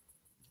starting.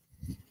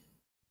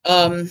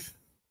 But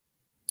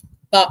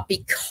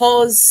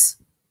because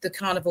the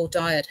carnivore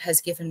diet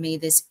has given me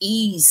this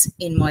ease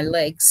in my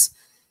legs,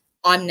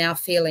 I'm now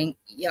feeling,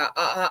 yeah,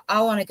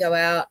 I want to go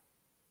out,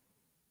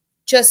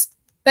 just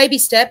baby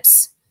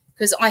steps,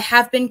 because I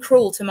have been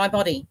cruel to my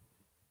body.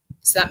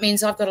 So that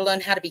means I've got to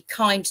learn how to be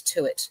kind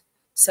to it.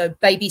 So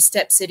baby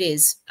steps it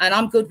is. And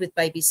I'm good with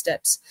baby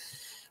steps.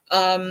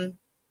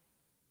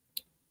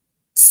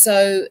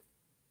 So,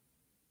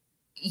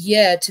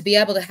 yeah, to be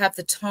able to have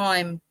the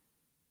time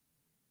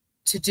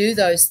to do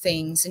those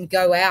things and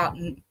go out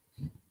and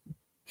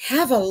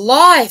have a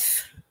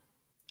life.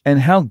 And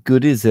how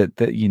good is it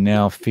that you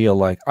now feel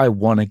like, I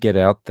want to get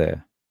out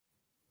there.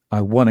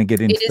 I want to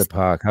get into the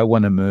park. I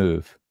want to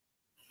move.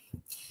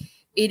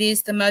 It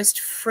is the most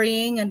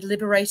freeing and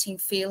liberating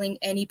feeling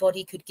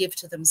anybody could give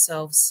to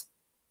themselves.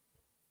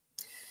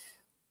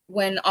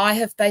 When I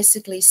have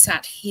basically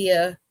sat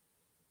here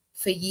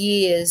for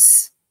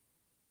years,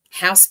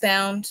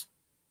 housebound.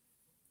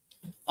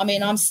 I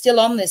mean, I'm still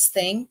on this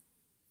thing,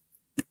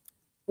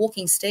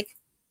 walking stick.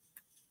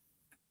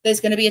 There's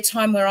going to be a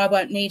time where I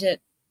won't need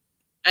it.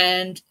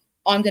 And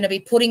I'm going to be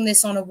putting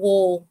this on a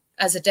wall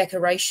as a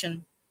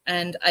decoration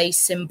and a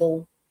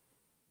symbol,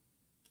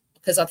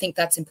 because I think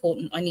that's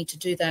important. I need to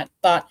do that.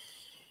 But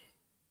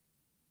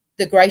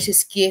the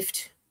greatest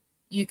gift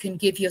you can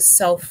give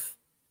yourself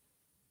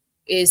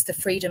is the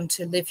freedom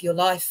to live your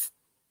life,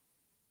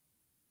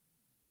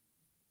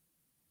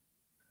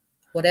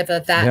 whatever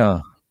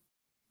that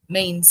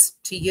means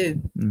to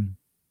you.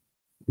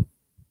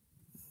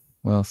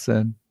 Well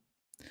said.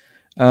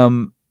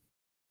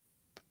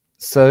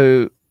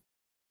 So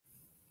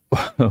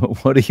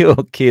what are your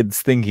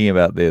kids thinking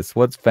about this?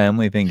 What's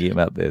family thinking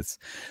about this?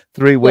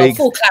 3 weeks,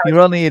 well, you're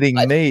only eating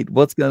meat.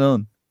 What's going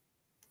on?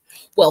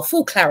 Well,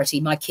 full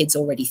clarity, my kids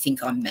already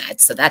think I'm mad,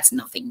 so that's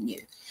nothing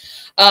new.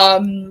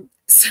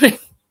 So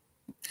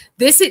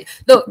this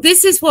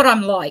is what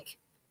I'm like.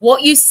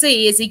 What you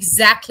see is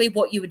exactly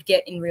what you would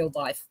get in real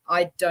life.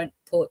 I don't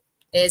put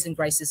airs and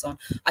graces on.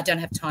 I don't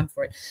have time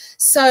for it.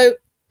 So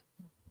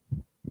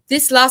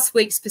this last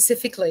week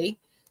specifically,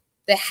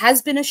 there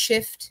has been a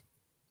shift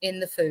in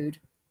the food.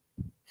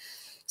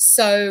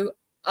 So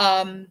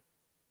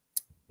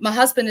my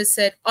husband has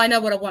said, I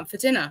know what I want for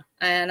dinner.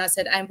 And I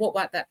said, and what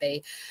might that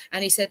be?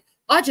 And he said,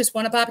 I just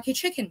want a barbecue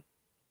chicken.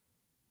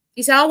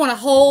 He said, I want a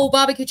whole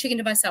barbecue chicken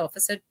to myself. I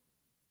said,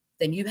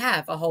 then you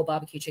have a whole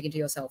barbecue chicken to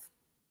yourself.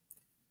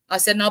 I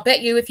said, and I'll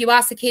bet you if you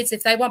ask the kids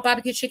if they want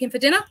barbecue chicken for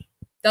dinner,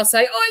 they'll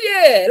say, oh,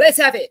 yeah, let's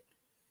have it.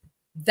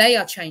 They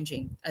are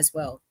changing as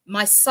well.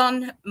 My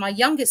son, my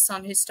youngest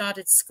son who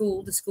started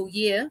school, the school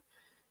year,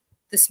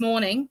 this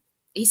morning,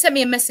 he sent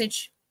me a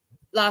message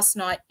last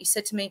night. He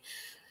said to me,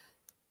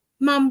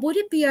 Mum, would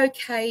it be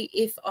okay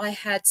if I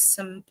had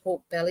some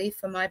pork belly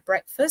for my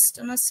breakfast?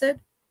 And I said,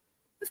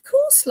 of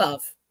course,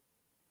 love.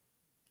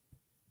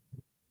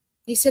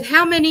 He said,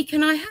 how many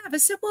can I have? I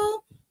said,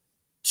 well,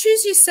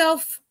 choose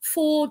yourself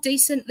 4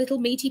 decent little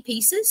meaty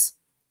pieces,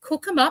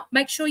 cook them up,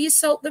 make sure you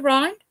salt the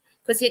rind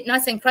because it's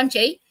nice and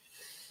crunchy.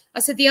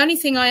 I said, the only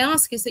thing I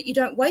ask is that you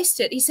don't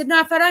waste it. He said, no,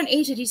 if I don't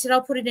eat it, he said,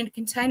 I'll put it in a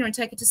container and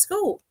take it to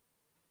school.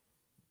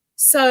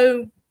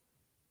 So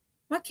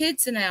my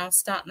kids are now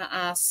starting to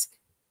ask.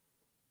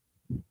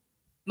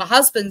 My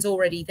husband's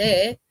already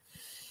there.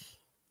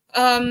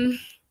 I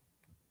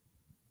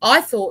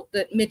thought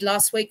that mid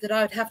last week that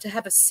I would have to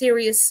have a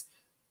serious,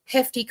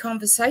 hefty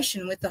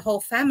conversation with the whole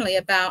family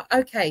about,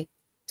 okay,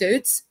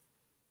 dudes,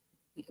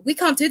 we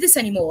can't do this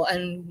anymore,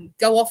 and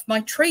go off my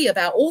tree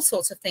about all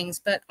sorts of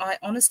things. But I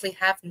honestly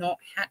have not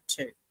had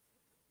to,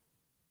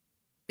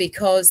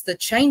 because the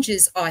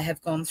changes I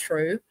have gone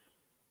through,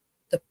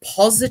 the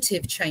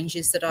positive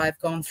changes that I've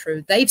gone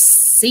through, they've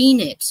seen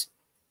it.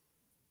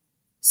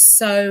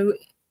 So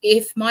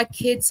if my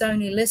kids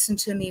only listen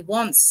to me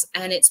once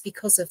and it's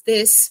because of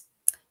this,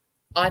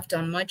 I've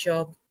done my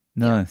job.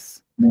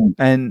 Nice. Yeah.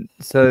 And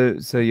so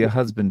your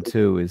husband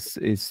too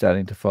is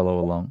starting to follow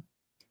along.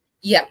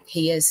 Yeah,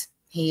 he is.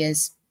 He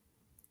is.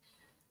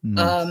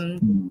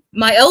 Nice.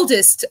 My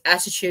eldest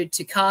attitude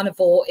to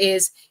carnivore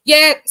is,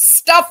 yeah,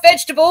 stuffed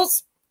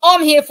vegetables.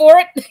 I'm here for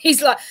it.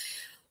 He's like,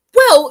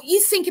 well,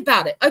 you think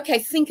about it. Okay,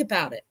 think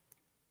about it.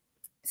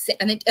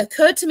 And it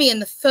occurred to me in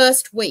the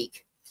first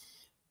week,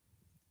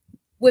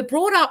 we're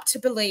brought up to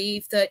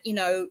believe that, you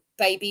know,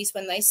 babies,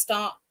 when they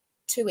start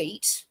to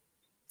eat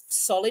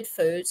solid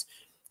foods,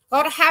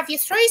 got to have your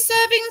 3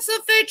 servings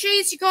of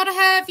veggies, you got to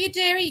have your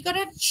dairy, you got to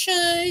have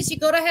cheese, you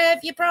got to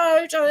have your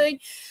protein,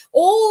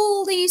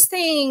 all these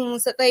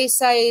things that they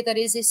say that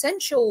is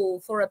essential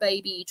for a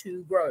baby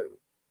to grow.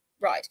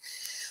 Right.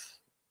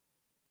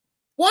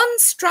 One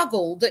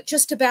struggle that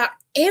just about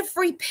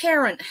every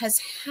parent has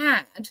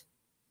had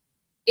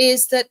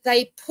is that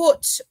they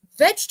put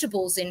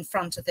vegetables in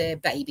front of their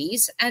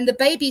babies and the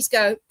babies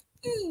go,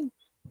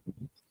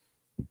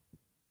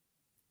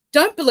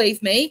 Don't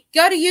believe me?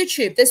 Go to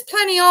YouTube. There's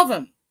plenty of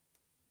them.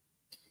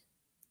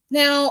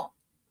 Now,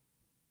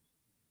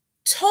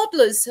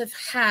 toddlers have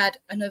had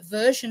an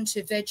aversion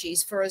to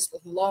veggies for as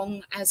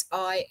long as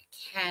I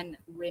can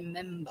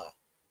remember,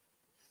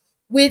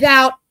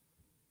 without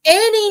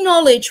any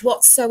knowledge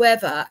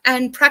whatsoever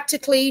and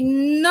practically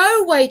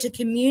no way to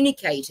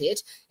communicate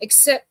it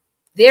except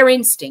their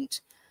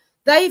instinct.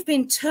 They've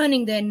been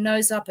turning their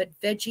nose up at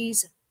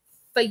veggies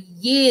for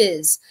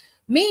years.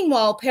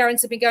 Meanwhile,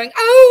 parents have been going,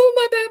 oh,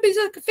 my baby's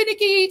a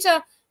finicky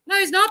eater. No,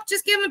 he's not.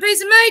 Just give him a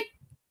piece of meat.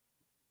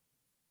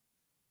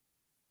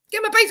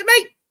 Give him a piece of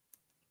meat.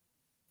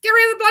 Get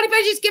rid of the bloody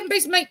veggies, give him a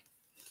piece of meat.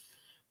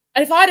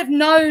 And if I'd have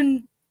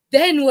known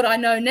then what I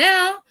know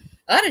now,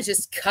 I'd have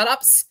just cut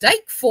up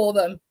steak for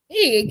them.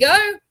 Here you go.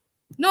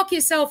 Knock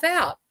yourself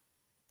out.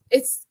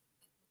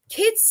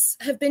 Kids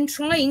have been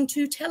trying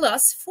to tell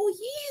us for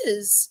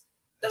years.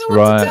 Don't know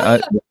what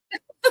to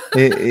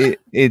tell you.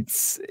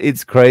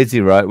 It's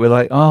crazy, right? We're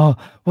like, oh,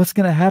 what's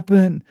going to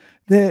happen?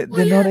 They're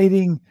not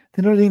eating.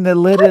 They're not eating the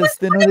lettuce.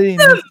 They're not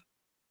eating. I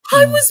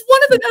was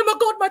one of them. Oh my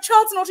God, my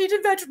child's not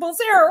eating vegetables.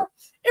 Oh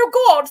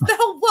God, the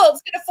whole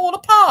world's going to fall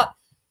apart.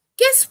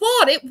 Guess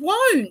what? It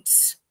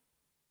won't.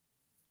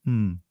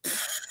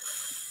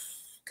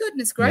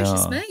 Goodness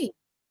gracious me.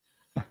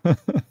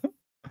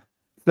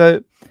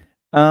 So,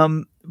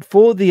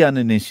 for the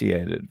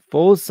uninitiated,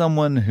 for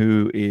someone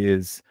who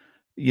is,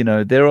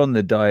 they're on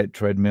the diet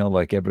treadmill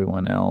like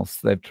everyone else.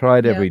 They've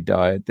tried every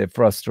diet. They're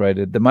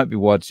frustrated. They might be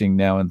watching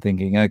now and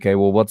thinking, okay,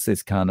 well, what's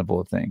this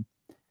carnivore thing?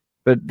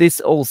 But this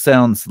all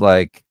sounds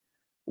like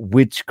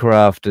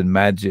witchcraft and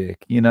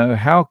magic.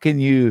 How can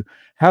you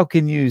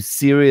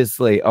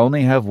seriously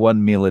only have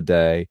one meal a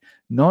day,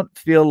 not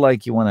feel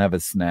like you want to have a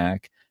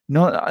snack?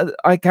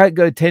 I can't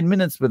go 10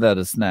 minutes without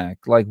a snack.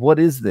 Like, what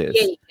is this?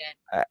 Yeah, you can.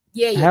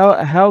 You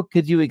can. How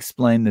could you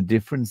explain the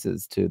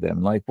differences to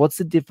them? Like, what's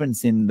the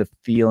difference in the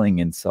feeling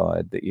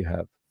inside that you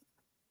have?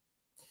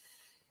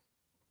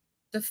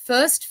 The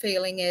first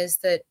feeling is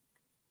that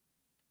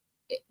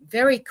it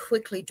very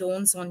quickly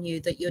dawns on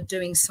you that you're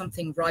doing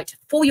something right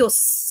for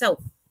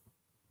yourself.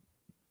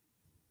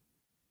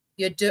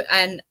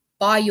 And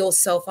by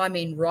yourself, I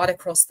mean right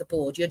across the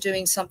board. You're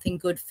doing something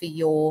good for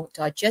your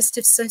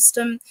digestive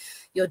system.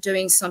 You're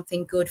doing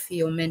something good for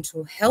your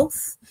mental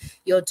health.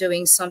 You're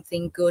doing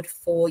something good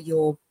for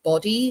your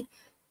body,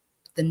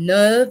 the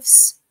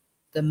nerves,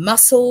 the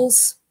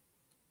muscles,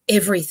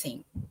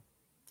 everything.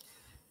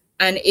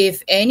 And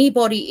if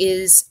anybody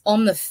is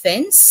on the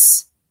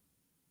fence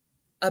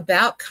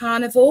about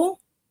carnivore,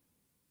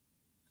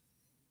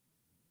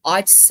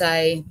 I'd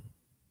say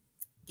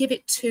give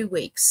it 2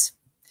 weeks.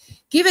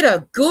 Give it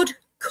a good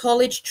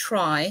college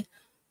try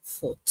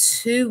for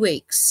 2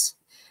 weeks.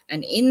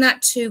 And in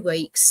that 2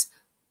 weeks,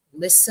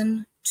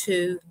 listen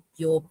to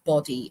your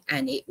body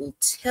and it will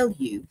tell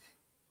you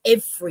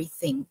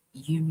everything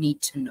you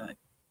need to know.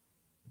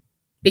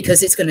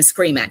 Because it's going to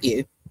scream at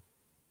you.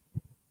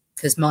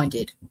 Because mine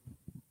did.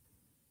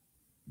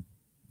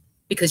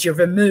 Because you've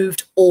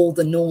removed all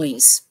the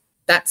noise.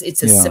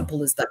 It's as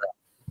simple as that.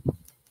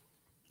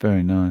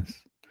 Very nice.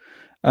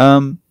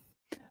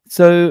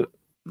 So,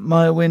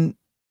 Mairwyn,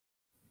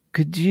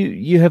 could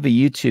you have a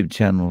YouTube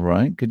channel,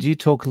 right? Could you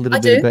talk a little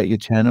bit about your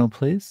channel,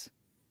 please?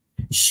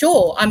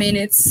 Sure. I mean,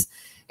 I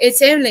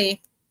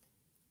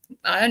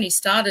only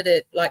started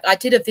it, like I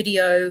did a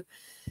video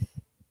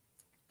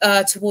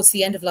towards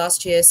the end of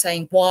last year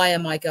saying, why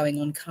am I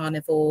going on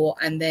carnivore?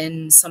 And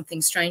then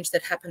something strange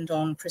that happened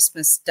on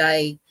Christmas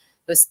Day.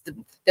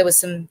 There were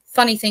some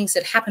funny things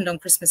that happened on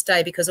Christmas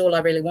Day because all I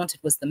really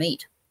wanted was the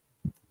meat.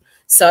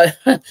 So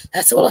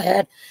that's all I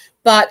had.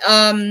 But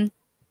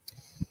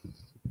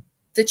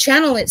the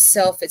channel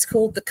itself, it's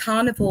called the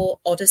Carnivore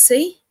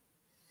Odyssey.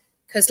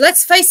 Because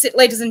let's face it,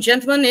 ladies and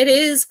gentlemen, it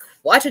is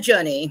quite a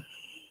journey.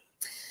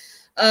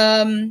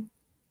 The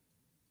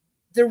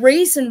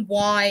reason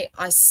why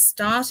I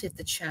started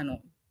the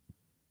channel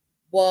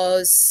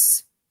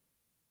was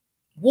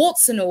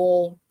warts and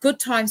all, good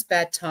times,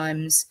 bad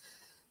times.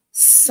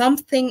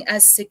 Something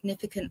as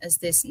significant as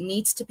this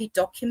needs to be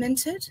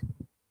documented.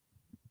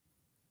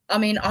 I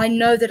mean, I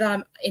know that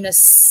I'm in a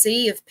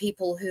sea of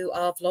people who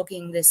are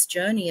vlogging this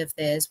journey of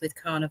theirs with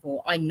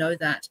carnivore. I know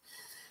that.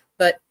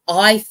 But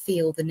I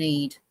feel the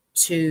need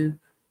to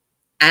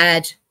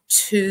add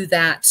to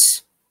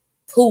that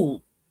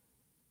pool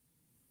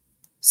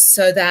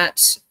so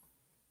that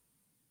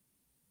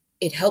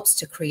it helps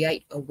to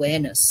create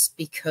awareness,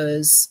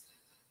 because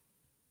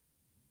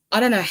I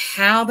don't know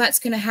how that's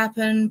going to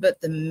happen, but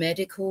the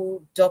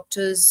medical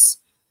doctors,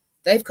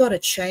 they've got to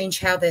change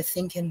how they're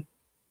thinking.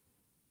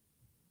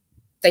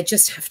 They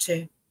just have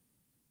to.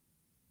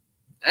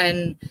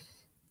 And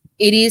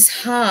it is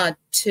hard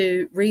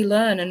to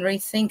relearn and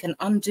rethink and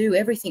undo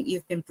everything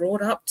you've been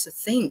brought up to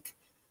think.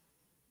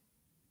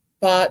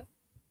 But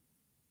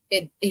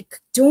it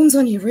dawns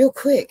on you real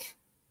quick.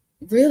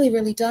 It really,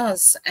 really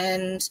does.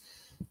 And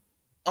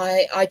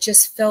I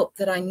just felt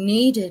that I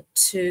needed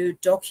to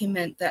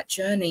document that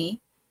journey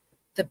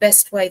the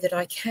best way that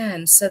I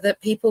can so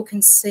that people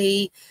can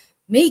see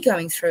me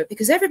going through it,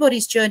 because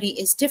everybody's journey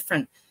is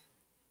different.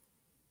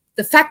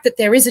 The fact that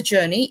there is a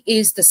journey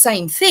is the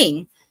same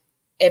thing.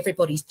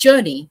 Everybody's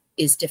journey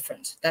is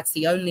different. That's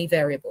the only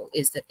variable,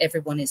 is that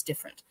everyone is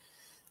different.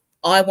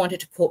 I wanted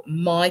to put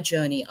my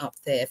journey up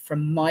there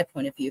from my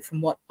point of view,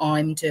 from what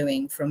I'm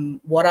doing, from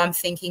what I'm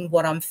thinking,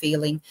 what I'm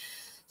feeling,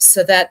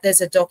 so that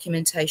there's a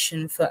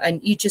documentation for,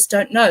 and you just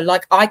don't know.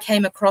 Like, I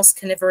came across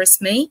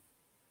Carnivorous Me,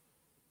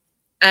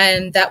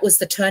 and that was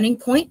the turning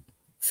point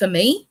for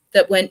me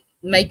that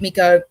made me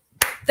go,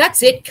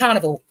 that's it,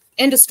 carnivore.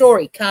 End of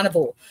story,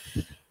 carnivore.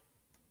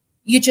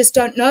 You just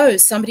don't know.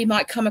 Somebody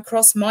might come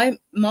across my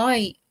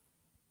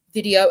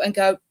video and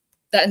go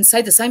that and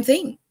say the same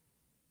thing.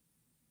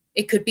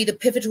 It could be the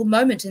pivotal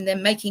moment in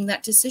them making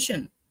that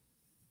decision.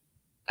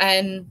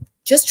 And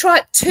just try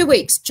it 2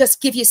 weeks.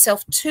 Just give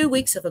yourself 2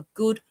 weeks of a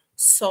good,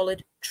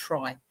 solid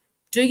try.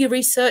 Do your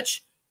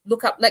research.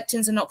 Look up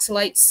lectins and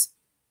oxalates.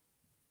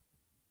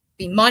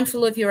 Be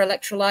mindful of your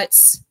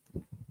electrolytes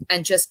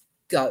and just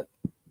go.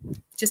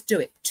 Just do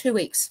it. 2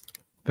 weeks.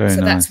 Very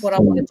nice. That's what I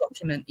want to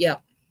document. Yeah.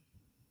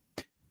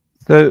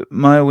 So,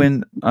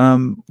 Mairwyn,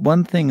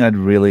 one thing I'd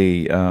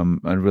really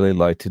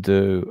like to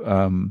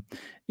do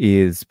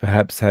is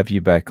perhaps have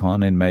you back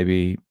on in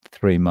maybe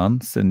 3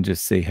 months and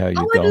just see how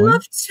you're going. I would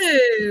love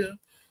to.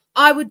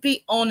 I would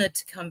be honored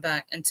to come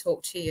back and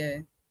talk to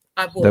you.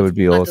 I would. That would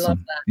be awesome. I'd love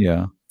that.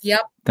 Yeah.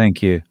 Yep.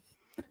 Thank you.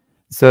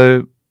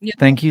 So, You're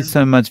thank you welcome.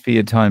 so much for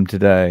your time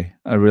today.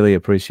 I really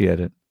appreciate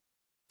it.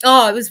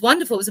 Oh, it was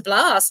wonderful. It was a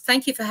blast.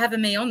 Thank you for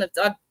having me on.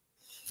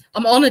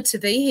 I'm honored to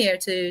be here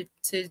to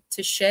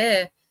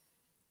share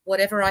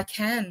whatever I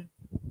can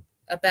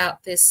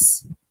about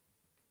this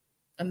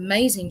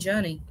amazing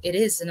journey. It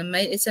is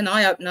it's an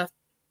eye-opener.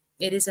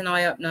 It is an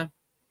eye-opener.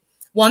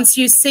 Once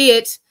you see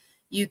it,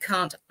 you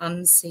can't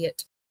unsee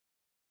it.